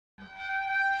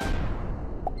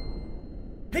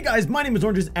Hey guys, my name is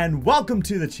Oranges and welcome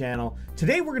to the channel.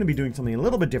 Today we're going to be doing something a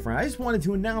little bit different. I just wanted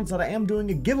to announce that I am doing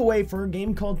a giveaway for a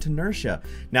game called Tinertia.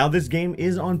 Now this game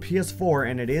is on PS4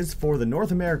 and it is for the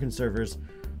North American servers.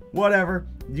 Whatever,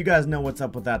 you guys know what's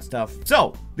up with that stuff.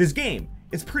 So, this game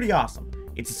is pretty awesome.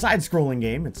 It's a side-scrolling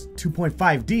game. It's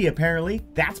 2.5D apparently.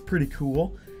 That's pretty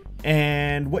cool.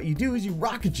 And what you do is you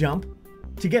rocket jump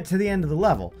to get to the end of the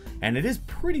level. And it is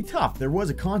pretty tough. There was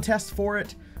a contest for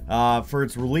it. For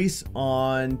its release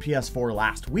on PS4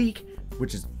 last week,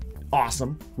 which is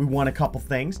awesome. We won a couple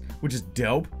things, which is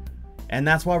dope. And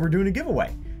that's why we're doing a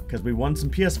giveaway, because we won some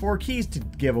PS4 keys to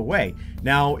give away.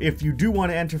 Now, if you do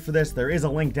want to enter for this, there is a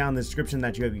link down in the description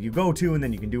that you go to, and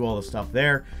then you can do all the stuff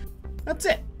there. That's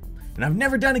it. And I've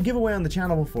never done a giveaway on the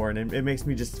channel before, and it makes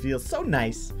me just feel so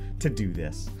nice to do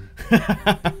this.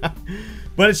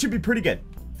 But it should be pretty good.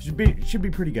 Should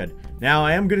be pretty good. Now,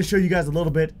 I am going to show you guys a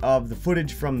little bit of the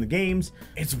footage from the games.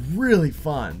 It's really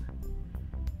fun.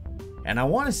 And I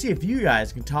want to see if you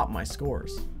guys can top my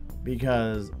scores,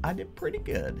 because I did pretty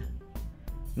good.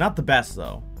 Not the best,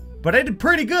 though, but I did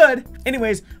pretty good.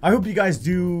 Anyways, I hope you guys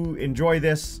do enjoy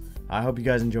this. I hope you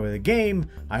guys enjoy the game.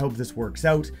 I hope this works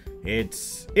out.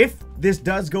 If this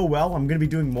does go well, I'm going to be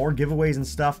doing more giveaways and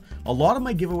stuff. A lot of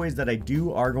my giveaways that I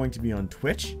do are going to be on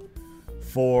Twitch.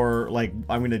 I'm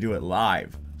gonna do it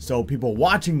live, so people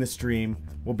watching the stream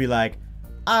will be like,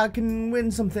 I can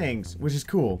win some things, which is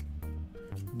cool.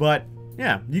 But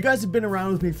yeah, you guys have been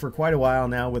around with me for quite a while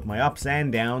now, with my ups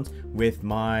and downs, with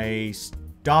my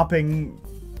stopping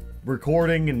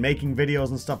recording and making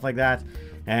videos and stuff like that,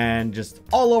 and just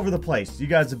all over the place. You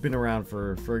guys have been around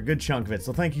for a good chunk of it,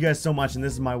 so thank you guys so much, and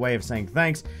this is my way of saying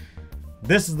thanks.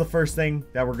 This is the first thing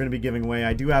that we're going to be giving away.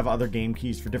 I do have other game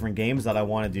keys for different games that I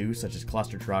want to do, such as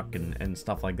Cluster Truck and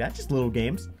stuff like that. Just little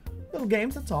games. Little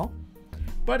games, that's all.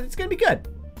 But it's going to be good.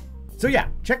 So yeah,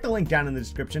 check the link down in the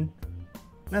description.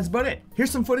 That's about it. Here's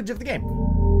some footage of the game.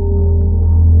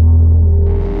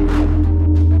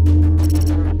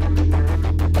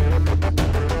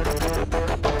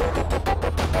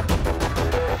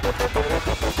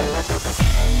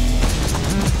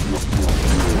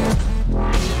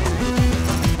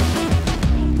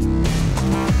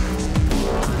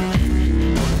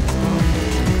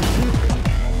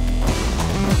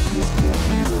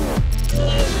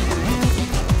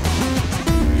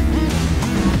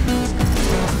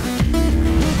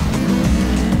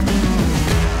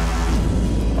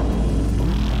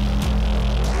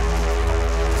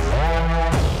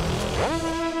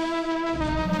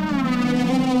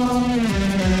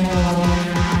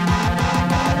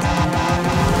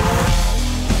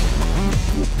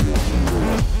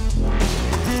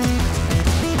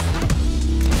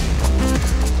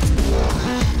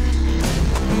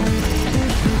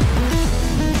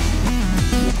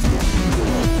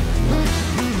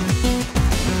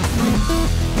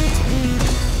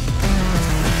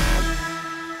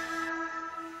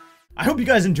 I hope you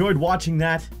guys enjoyed watching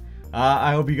that.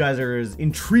 I hope you guys are as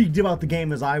intrigued about the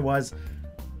game as I was.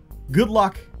 Good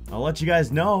luck. I'll let you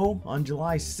guys know on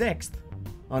July 6th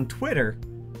on Twitter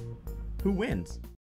who wins.